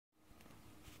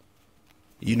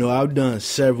You know, I've done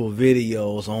several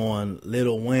videos on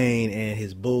Lil Wayne and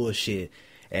his bullshit,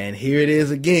 and here it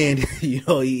is again.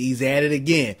 He's at it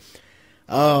again.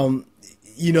 Um,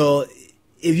 you know,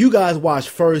 if you guys watch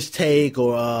First Take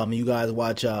or you guys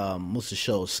watch what's the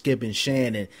show, Skip and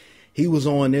Shannon, he was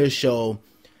on their show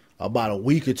about a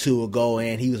week or two ago,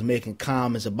 and he was making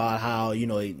comments about how,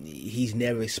 he's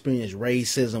never experienced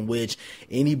racism, which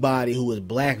anybody who is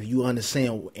black, if you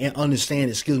understand,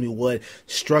 what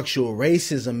structural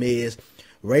racism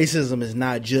is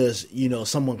not just,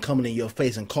 someone coming in your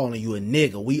face and calling you a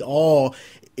nigga. We all,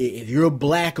 if you're a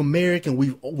black American,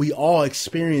 we all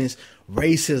experience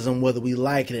racism, whether we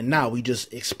like it or not. We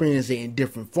just experience it in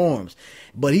different forms.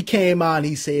 But he came out and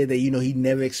he said that, he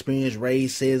never experienced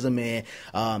racism, and,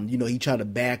 he tried to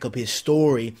back up his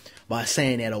story by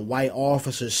saying that a white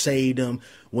officer saved him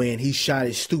when he shot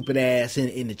his stupid ass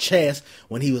in the chest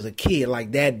when he was a kid.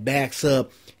 Like, that backs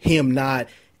up him not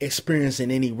experiencing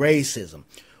any racism.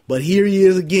 But here he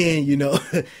is again,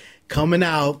 coming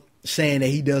out saying that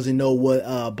he doesn't know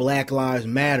what Black Lives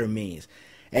Matter means.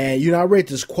 And, I read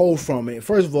this quote from it.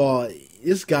 First of all,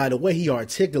 this guy, the way he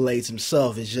articulates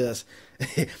himself is just,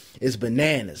 it's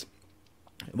bananas.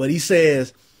 But he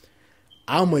says,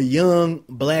 I'm a young,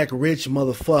 black, rich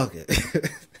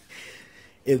motherfucker.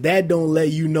 If that don't let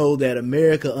you know that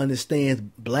America understands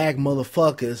black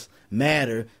motherfuckers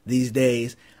matter these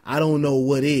days, I don't know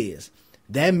what is.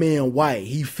 That man white,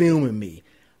 he filming me.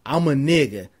 I'm a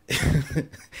nigga.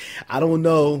 I don't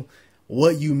know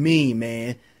what you mean,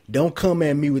 man. Don't come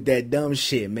at me with that dumb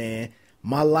shit, man.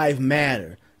 My life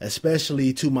matter,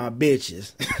 especially to my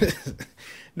bitches.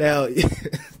 Now,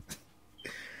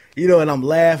 and I'm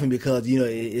laughing because,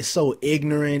 it's so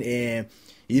ignorant, and,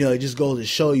 it just goes to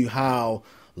show you how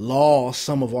lost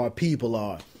some of our people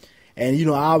are. And,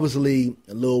 obviously,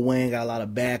 Lil Wayne got a lot of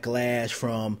backlash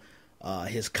from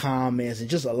his comments and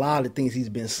just a lot of things he's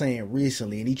been saying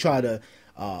recently. And he tried to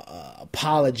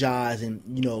apologize and,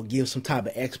 give some type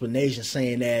of explanation,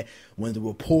 saying that when the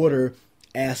reporter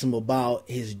asked him about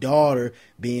his daughter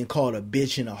being called a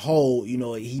bitch and a hoe,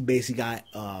 he basically got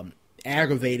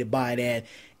aggravated by that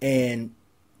and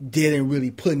didn't really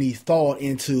put any thought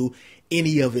into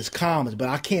any of his comments. But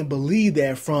I can't believe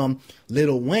that from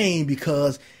Lil Wayne,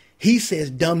 because he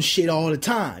says dumb shit all the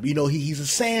time. He's a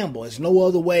sample. There's no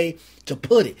other way to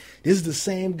put it. This is the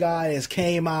same guy that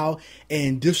came out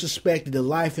and disrespected the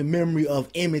life and memory of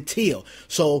Emmett Till.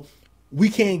 So we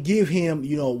can't give him,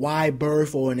 wide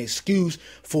berth or an excuse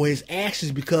for his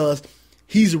actions, because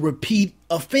he's a repeat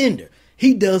offender.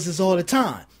 He does this all the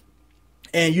time.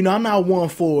 And, I'm not one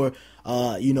for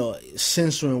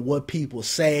censoring what people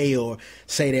say, or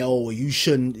say that, oh, you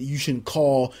shouldn't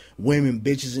call women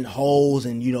bitches and hoes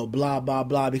and, blah, blah,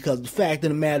 blah, because the fact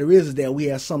of the matter is that we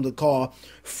have something called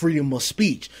freedom of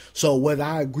speech. So whether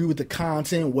I agree with the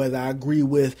content, whether I agree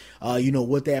with,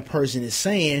 what that person is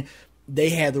saying, they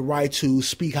have the right to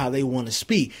speak how they want to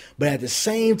speak. But at the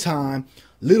same time,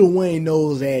 Lil Wayne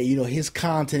knows that, his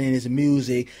content and his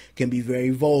music can be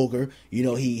very vulgar.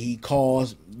 He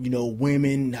calls,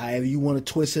 women, however you want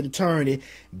to twist it or turn it,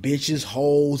 bitches,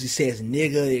 hoes. He says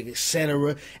nigga,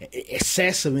 etc.,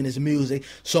 excessive in his music.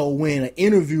 So when an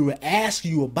interviewer asks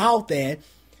you about that,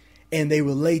 and they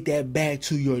relate that back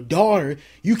to your daughter,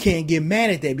 you can't get mad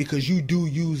at that, because you do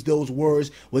use those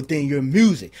words within your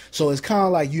music. So it's kind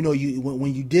of like,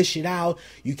 when you dish it out,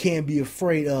 you can't be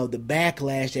afraid of the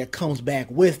backlash that comes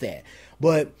back with that.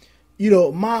 But,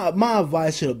 my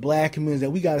advice to the black community is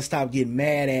that we got to stop getting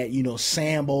mad at,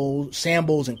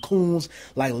 sambos and coons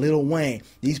like Lil Wayne.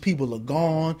 These people are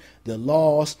gone. They're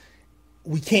lost.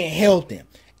 We can't help them.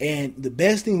 And the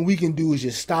best thing we can do is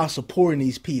just stop supporting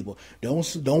these people.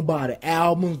 Don't buy the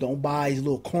albums. Don't buy these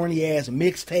little corny ass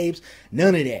mixtapes.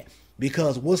 None of that.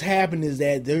 Because what's happening is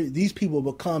that these people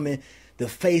are becoming the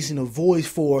face and the voice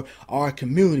for our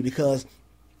community. Because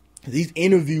these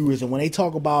interviewers, and when they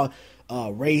talk about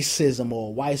racism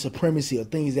or white supremacy or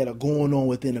things that are going on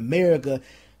within America,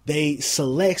 they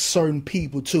select certain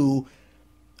people to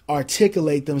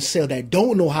articulate themselves that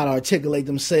don't know how to articulate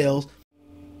themselves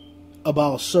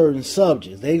about certain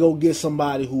subjects. They go get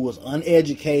somebody who is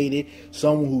uneducated,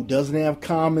 someone who doesn't have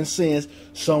common sense,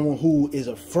 someone who is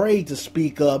afraid to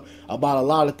speak up about a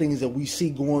lot of things that we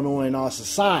see going on in our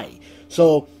society.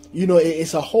 So,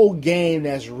 it's a whole game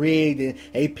that's rigged, and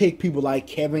they pick people like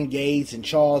Kevin Gates and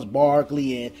Charles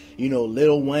Barkley and,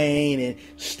 Lil Wayne and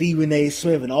Stephen A.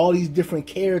 Smith and all these different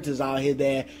characters out here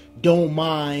that don't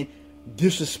mind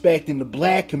disrespecting the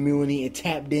black community and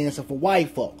tap dancing for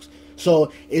white folks.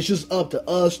 So it's just up to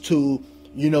us to,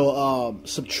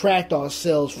 subtract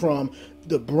ourselves from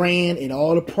the brand and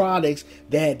all the products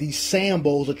that these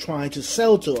Sambos are trying to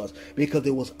sell to us, because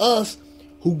it was us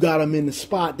who got them in the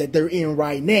spot that they're in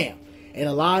right now. And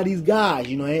a lot of these guys,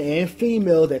 you know, and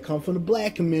females that come from the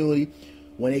black community,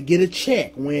 when they get a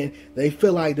check, when they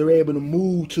feel like they're able to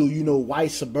move to, you know,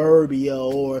 white suburbia,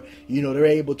 or, you know, they're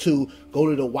able to go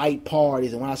to the white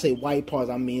parties. And when I say white parties,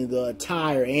 I mean the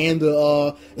attire and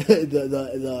the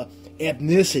the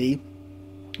ethnicity.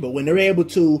 But when they're able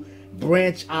to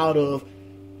branch out of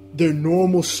their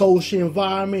normal social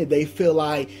environment, they feel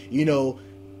like, you know,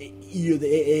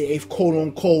 they've quote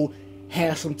unquote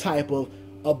have some type of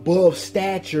above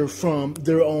stature from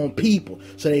their own people.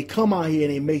 So they come out here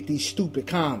and they make these stupid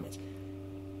comments.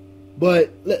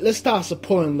 But let's stop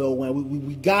supporting Lil Wayne.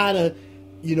 We gotta,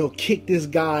 you know, kick this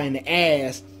guy in the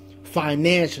ass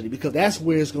financially, because that's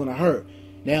where it's gonna hurt.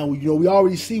 Now, you know, we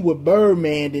already see what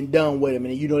Birdman done with him,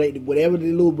 and you know, whatever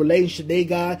the little relationship they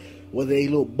got, whether they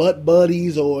little butt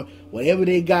buddies or whatever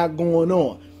they got going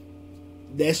on,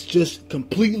 that's just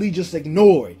completely just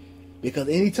ignore it. Because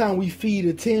anytime we feed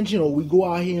attention, or we go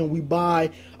out here and we buy,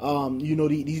 you know,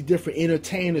 these different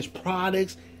entertainers'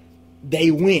 products, they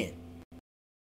win.